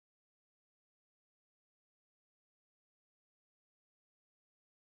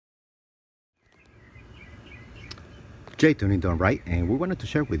Jay Tuning Done Right, and we wanted to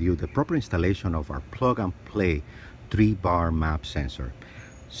share with you the proper installation of our plug and play 3-bar map sensor.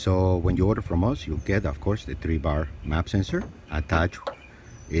 So when you order from us, you'll get, of course, the 3-bar map sensor. Attached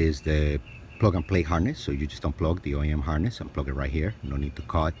is the plug and play harness, so you just unplug the OEM harness and plug it right here. No need to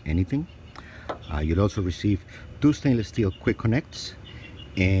cut anything. You'll also receive 2 stainless steel quick connects,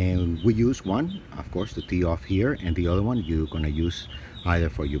 and we use one, of course, to tee off here, and the other one you're going to use either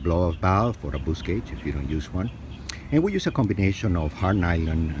for your blow-off valve or a boost gauge if you don't use one. And we use a combination of hard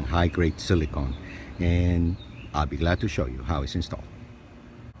nylon and high-grade silicone, and I'll be glad to show you how it's installed.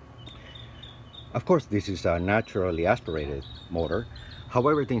 Of course, this is a naturally aspirated motor.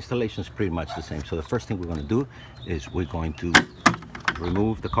 However, the installation is pretty much the same. So the first thing we're going to do is we're going to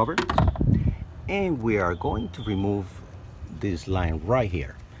remove the cover, and we are going to remove this line right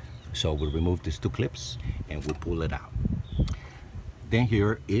here. So we'll remove these 2 clips and we'll pull it out. Then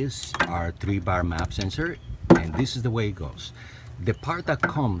here is our 3-bar map sensor, and this is the way it goes. The part that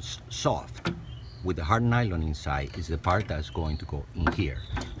comes soft with the hard nylon inside is the part that's going to go in here.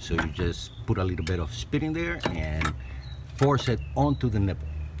 So you just put a little bit of spit in there and force it onto the nipple,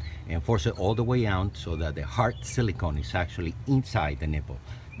 and force it all the way out so that the hard silicone is actually inside the nipple.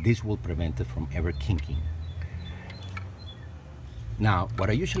 This will prevent it from ever kinking. Now, what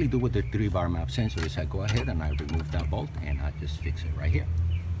I usually do with the 3-bar map sensor is I go ahead and I remove that bolt and I just fix it right here,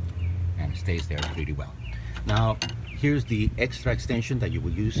 and it stays there pretty well. Now, here's the extra extension that you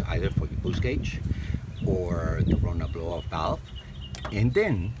will use either for your boost gauge or to run a blow-off valve. And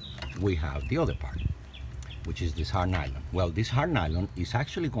then we have the other part, which is this hard nylon. Well, this hard nylon is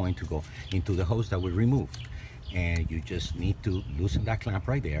actually going to go into the hose that we removed. And you just need to loosen that clamp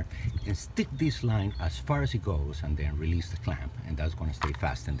right there and stick this line as far as it goes, and then release the clamp, and that's going to stay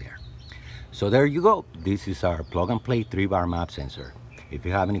fastened there. So there you go. This is our plug and play 3-bar map sensor. If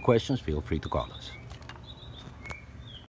you have any questions, feel free to call us.